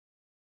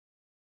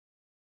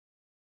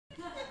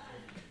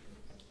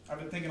I've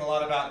been thinking a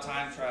lot about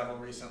time travel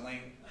recently.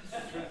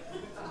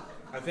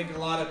 I think a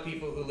lot of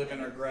people who live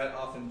in regret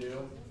often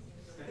do.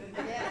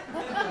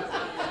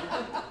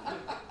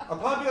 A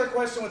popular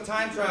question with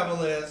time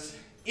travel is,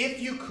 if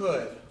you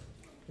could,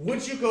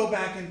 would you go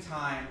back in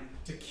time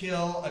to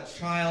kill a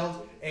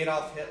child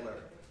Adolf Hitler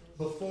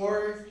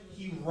before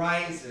he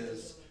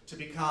rises to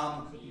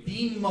become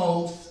the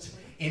most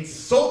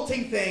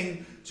insulting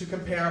thing to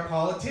compare a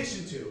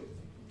politician to?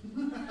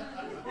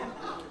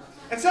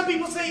 And some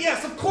people say,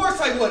 yes, of course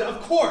I would,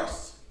 of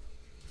course.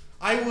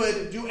 I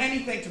would do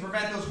anything to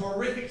prevent those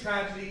horrific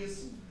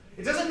tragedies.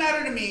 It doesn't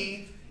matter to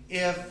me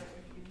if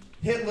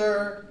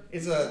Hitler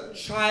is a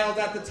child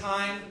at the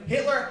time.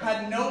 Hitler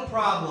had no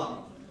problem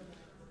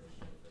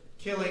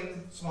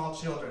killing small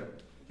children.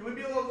 Can we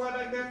be a little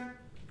quiet back there?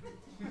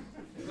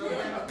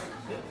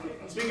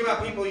 Speaking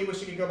about people you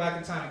wish you could go back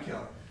in time and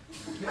kill.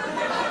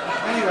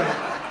 Anyway,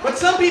 but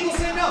some people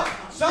say no.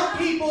 Some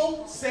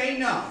people say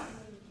no.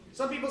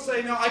 Some people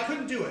say, no, I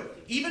couldn't do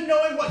it. Even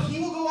knowing what he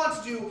will go on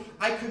to do,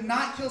 I could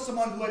not kill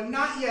someone who had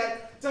not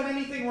yet done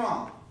anything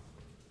wrong.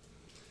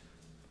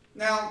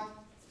 Now,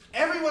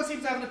 everyone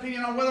seems to have an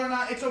opinion on whether or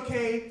not it's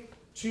okay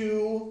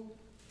to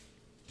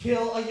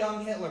kill a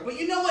young Hitler. But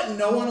you know what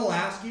no one will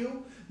ask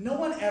you? No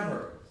one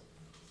ever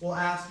will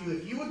ask you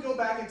if you would go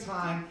back in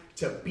time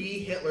to be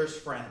Hitler's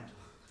friend.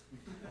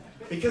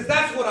 Because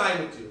that's what I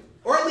would do.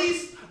 Or at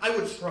least I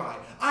would try.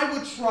 I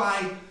would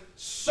try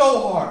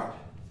so hard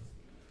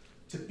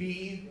to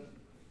be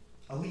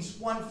at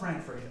least one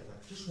friend for Hitler.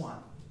 Just one.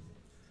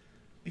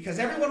 Because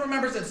everyone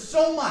remembers him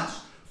so much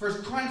for his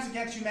crimes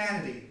against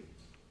humanity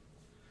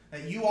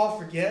that you all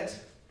forget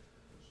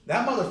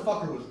that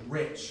motherfucker was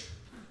rich.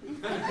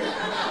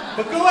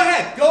 But go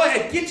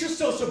ahead, get your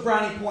social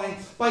brownie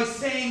points by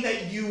saying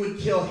that you would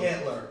kill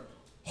Hitler.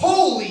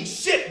 Holy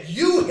shit,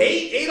 you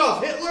hate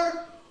Adolf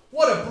Hitler?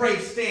 What a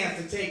brave stance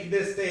to take in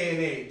this day and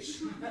age.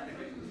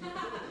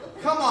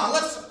 Come on,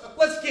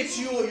 let's get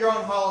you your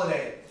own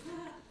holiday.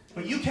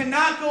 But you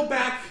cannot go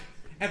back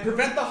and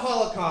prevent the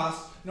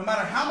Holocaust, no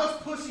matter how much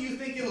pussy you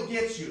think it'll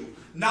get you.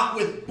 Not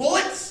with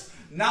bullets,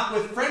 not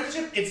with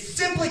friendship. It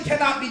simply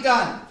cannot be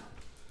done.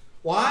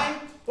 Why?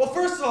 Well,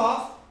 first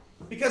off,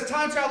 because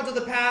time travel to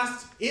the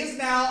past is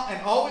now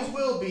and always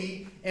will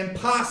be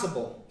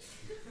impossible.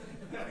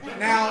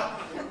 Now,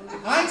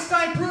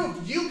 Einstein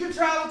proved you can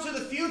travel to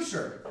the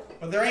future,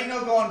 but there ain't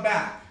no going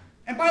back.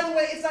 And by the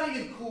way, it's not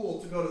even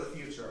cool to go to the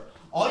future.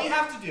 All you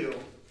have to do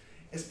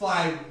is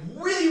fly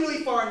really,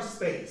 really far into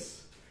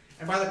space.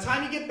 And by the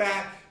time you get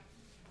back,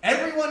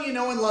 everyone you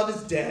know and love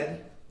is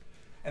dead,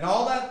 and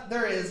all that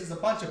there is a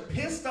bunch of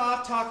pissed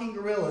off talking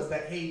gorillas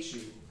that hate you.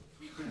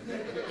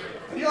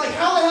 And you're like,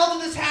 how the hell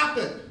did this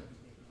happen?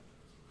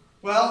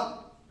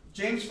 Well,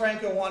 James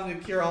Franco wanted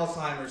to cure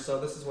Alzheimer's,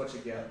 so this is what you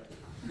get.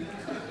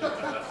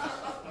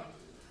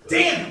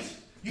 Damn it!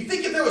 You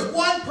think if there was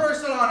one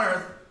person on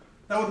Earth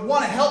that would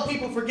want to help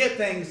people forget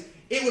things,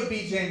 it would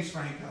be James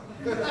Franco.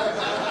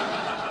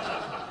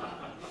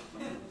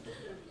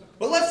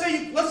 But let's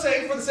say,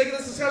 for the sake of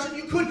this discussion,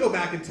 you could go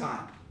back in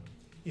time.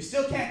 You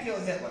still can't kill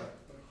Hitler.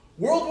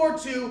 World War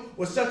II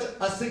was such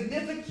a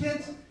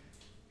significant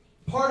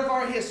part of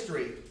our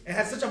history. It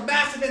had such a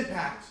massive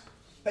impact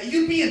that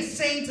you'd be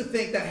insane to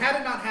think that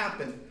had it not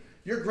happened,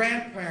 your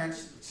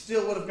grandparents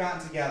still would have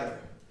gotten together.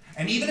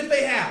 And even if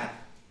they had,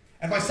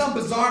 and by some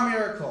bizarre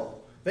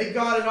miracle, they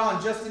got it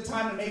on just in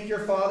time to make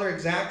your father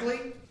exactly,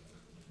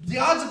 the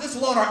odds of this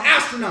alone are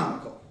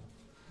astronomical.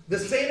 The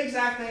same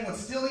exact thing would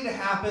still need to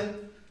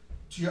happen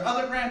to your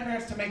other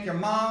grandparents to make your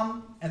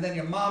mom, and then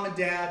your mom and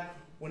dad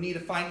would need to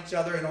find each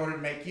other in order to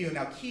make you.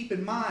 Now keep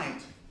in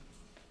mind,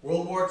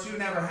 World War II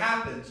never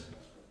happened.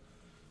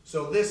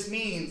 So this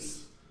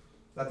means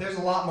that there's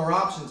a lot more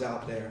options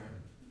out there.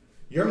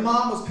 Your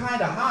mom was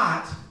kind of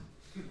hot,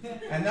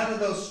 and none of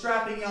those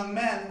strapping young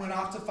men went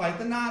off to fight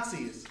the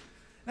Nazis.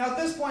 Now at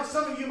this point,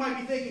 some of you might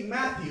be thinking,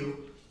 Matthew,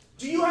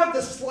 do you have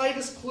the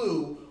slightest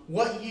clue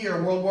what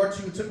year World War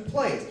II took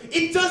place?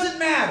 It doesn't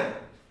matter.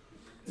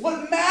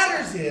 What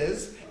matters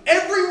is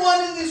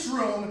everyone in this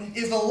room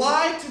is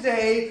alive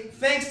today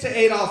thanks to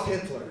Adolf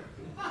Hitler.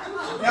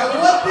 Now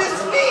what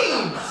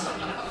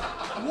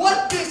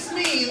this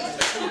means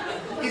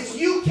is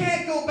you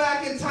can't go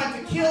back in time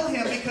to kill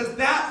him because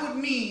that would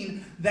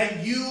mean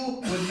that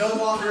you would no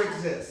longer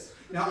exist.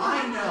 Now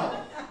I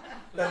know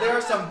that there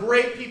are some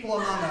brave people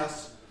among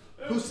us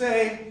who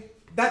say,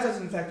 that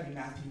doesn't affect me,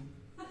 Matthew.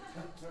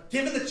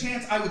 Given the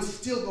chance, I would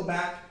still go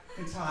back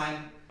in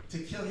time to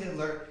kill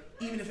Hitler,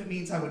 even if it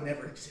means I would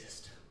never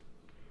exist.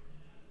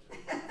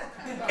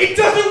 It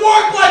doesn't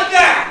work like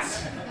that!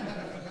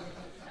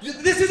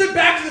 This isn't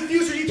Back to the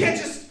Future.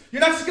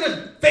 You're not just going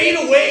to fade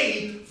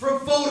away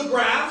from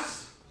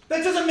photographs.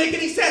 That doesn't make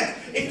any sense.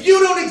 If you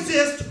don't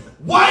exist,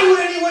 why would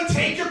anyone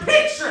take your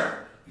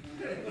picture?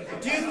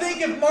 Do you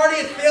think if Marty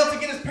had failed to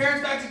get his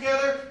parents back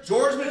together,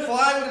 George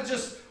McFly would have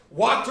just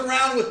walked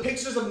around with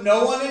pictures of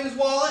no one in his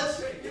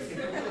wallet?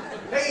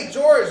 Hey,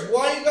 George,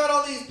 why you got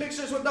all these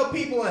pictures with no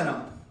people in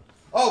them?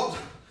 Oh,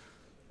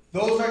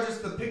 those are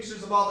just the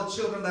pictures of all the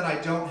children that I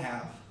don't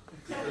have.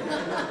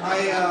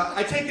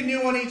 I take a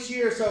new one each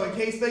year, so in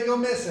case they go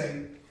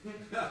missing,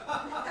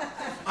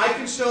 I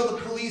can show the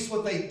police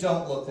what they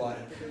don't look like.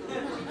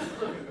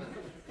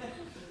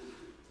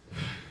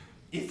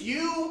 If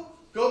you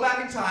go back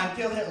in time,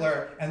 kill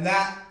Hitler, and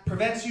that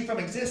prevents you from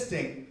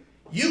existing,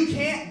 you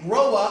can't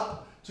grow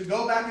up to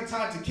go back in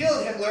time to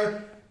kill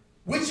Hitler,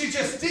 which you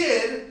just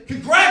did.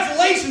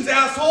 Congratulations,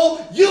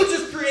 asshole! You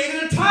just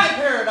created a time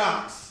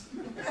paradox.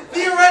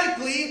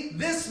 Theoretically,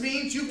 this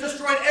means you've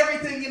destroyed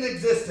everything in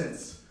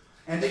existence,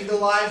 ending the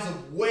lives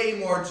of way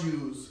more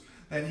Jews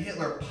than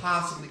Hitler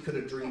possibly could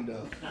have dreamed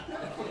of.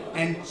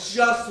 And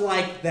just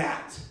like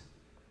that,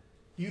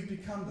 you've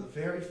become the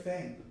very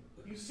thing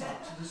you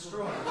sought to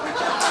destroy.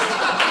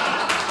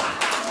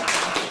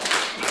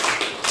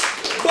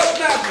 But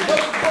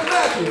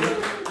Matthew,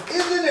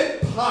 isn't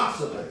it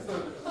possible?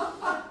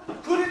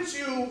 Couldn't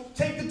you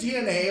take the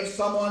DNA of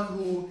someone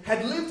who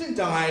had lived and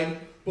died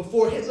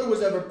before Hitler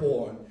was ever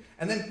born,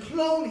 and then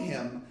clone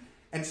him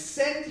and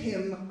send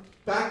him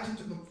back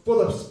for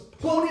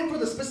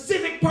the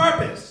specific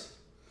purpose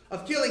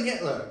of killing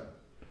Hitler?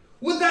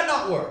 Would that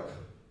not work?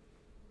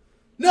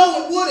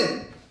 No, it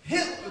wouldn't.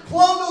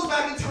 Clone goes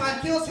back in time,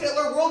 kills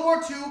Hitler, World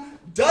War II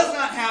does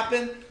not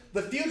happen.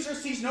 The future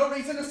sees no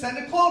reason to send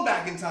a clone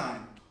back in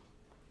time.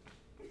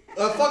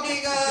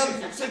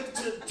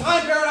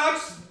 Time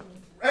paradox,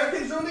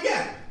 everything's ruined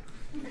again.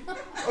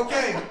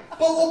 Okay,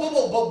 but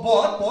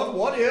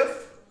what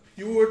if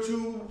you were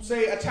to,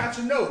 say, attach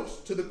a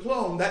note to the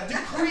clone that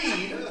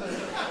decreed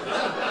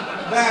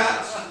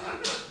that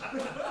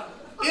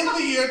in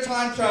the year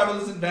time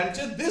travel is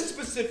invented, this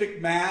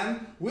specific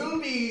man will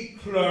be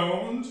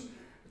cloned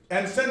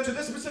and sent to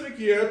this specific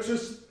year to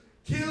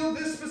kill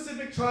this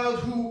specific child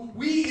who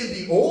we in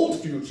the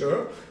old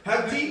future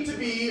have deemed to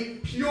be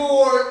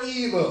pure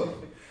evil.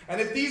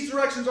 And if these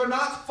directions are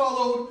not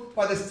followed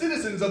by the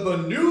citizens of the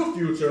new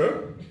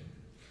future,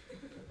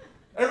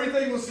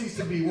 everything will cease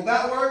to be. Will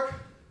that work?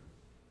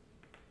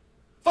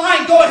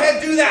 Fine, go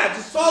ahead, do that.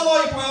 Just solve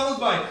all your problems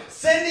by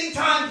sending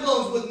time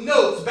clones with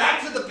notes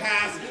back to the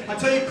past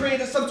until you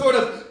created some sort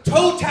of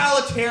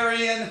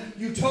totalitarian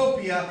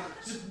utopia.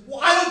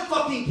 I don't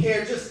fucking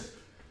care. Just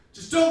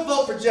don't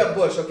vote for Jeb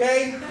Bush,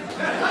 okay?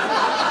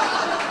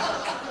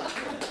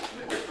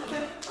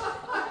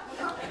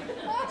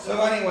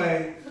 So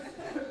anyway,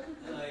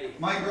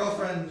 my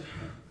girlfriend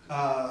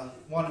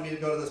wanted me to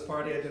go to this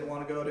party I didn't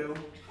want to go to.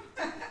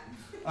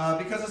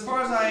 Because as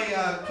far as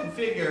I can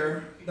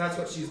figure, that's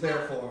what she's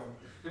there for.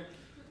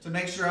 To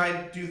make sure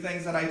I do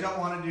things that I don't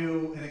want to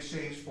do in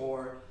exchange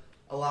for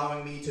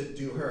allowing me to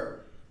do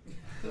her.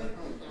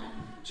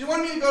 She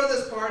wanted me to go to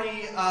this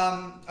party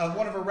of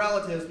one of her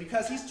relatives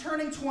because he's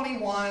turning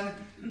 21,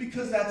 and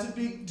because that's a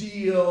big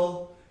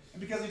deal, and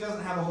because he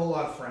doesn't have a whole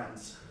lot of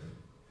friends.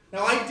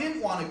 Now, I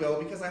didn't want to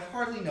go because I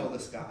hardly know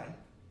this guy.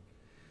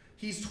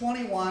 He's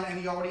 21, and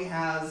he already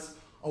has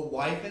a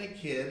wife and a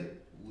kid.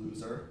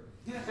 Loser.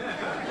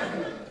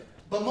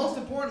 But most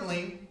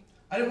importantly,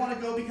 I didn't want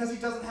to go because he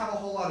doesn't have a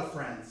whole lot of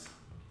friends.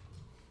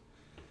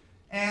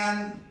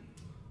 And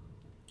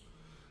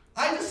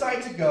I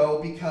decided to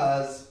go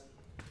because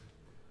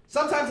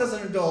sometimes as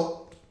an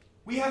adult,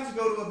 we have to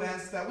go to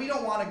events that we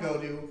don't want to go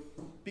to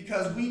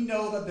because we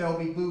know that there will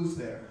be booze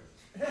there.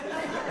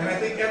 And I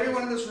think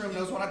everyone in this room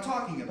knows what I'm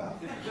talking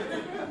about.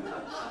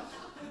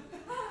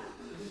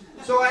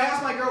 So I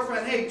asked my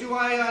girlfriend, hey, do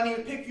I need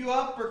to pick you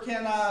up, or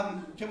can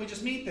we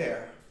just meet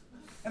there?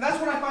 And that's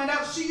when I find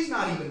out she's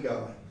not even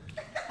going.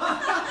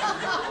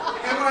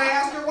 And when I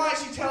ask her why,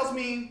 she tells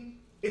me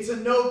it's a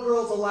no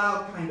girls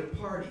allowed kind of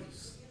party.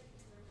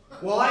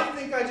 Well, I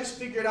think I just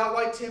figured out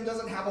why Tim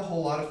doesn't have a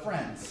whole lot of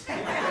friends.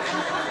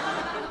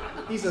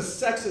 He's a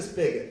sexist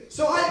bigot.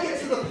 So I get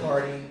to the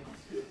party,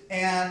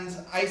 and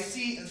I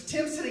see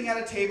Tim sitting at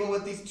a table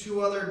with these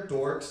two other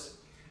dorks,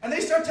 and they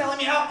start telling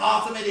me how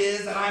awesome it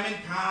is that I'm in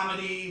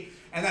comedy,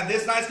 and that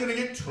this night's going to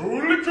get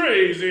totally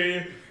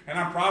crazy, and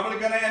I'm probably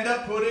going to end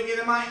up putting it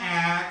in my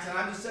act, and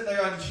I'm just sitting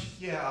there going,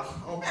 yeah,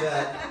 I'll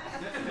bet.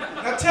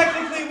 Now,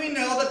 technically, we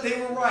know that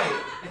they were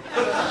right.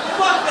 But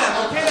fuck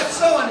them, okay? That's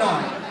so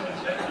annoying.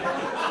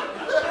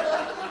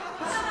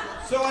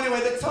 So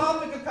anyway, the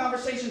topic of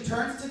conversation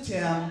turns to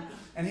Tim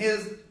and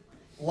his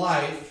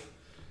life,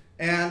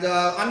 and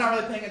I'm not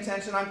really paying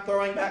attention. I'm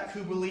throwing back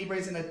Cuba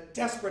Libres in a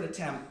desperate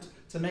attempt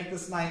to make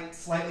this night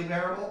slightly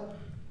bearable.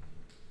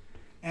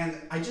 And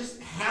I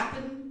just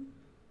happened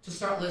to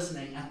start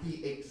listening at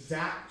the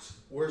exact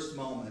worst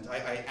moment.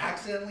 I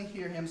accidentally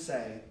hear him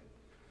say,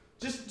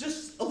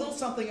 just a little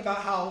something about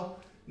how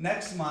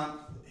next month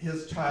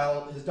his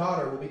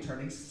daughter will be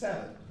turning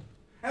 7.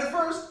 And at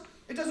first,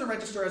 it doesn't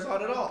register as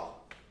odd at all.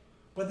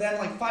 But then,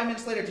 like 5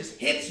 minutes later, it just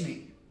hits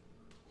me.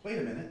 Wait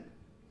a minute.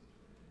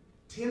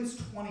 Tim's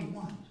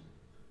 21.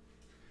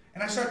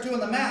 And I start doing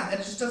the math,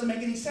 and it just doesn't make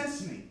any sense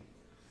to me.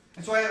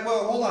 And so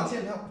well, hold on,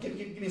 Tim, give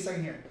me a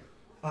second here.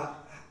 How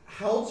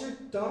old's your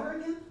daughter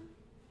again?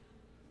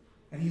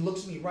 And he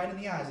looks me right in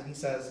the eyes, and he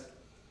says,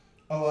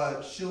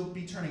 she'll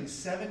be turning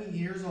 7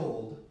 years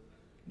old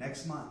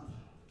next month.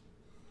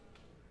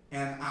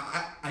 And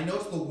I know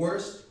it's the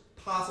worst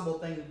possible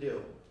thing to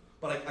do.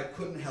 But I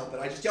couldn't help it.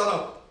 I just yelled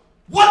out,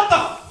 "What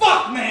the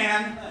fuck,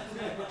 man?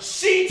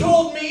 She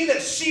told me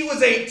that she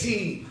was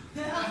 18.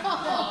 And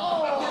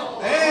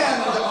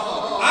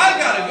I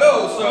gotta go,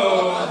 so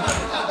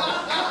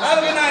have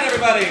a good night,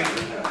 everybody.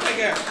 Take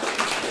care.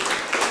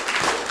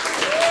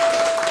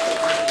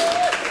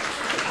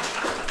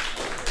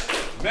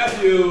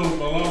 Matthew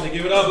Maloney,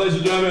 give it up, ladies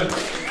and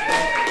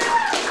gentlemen.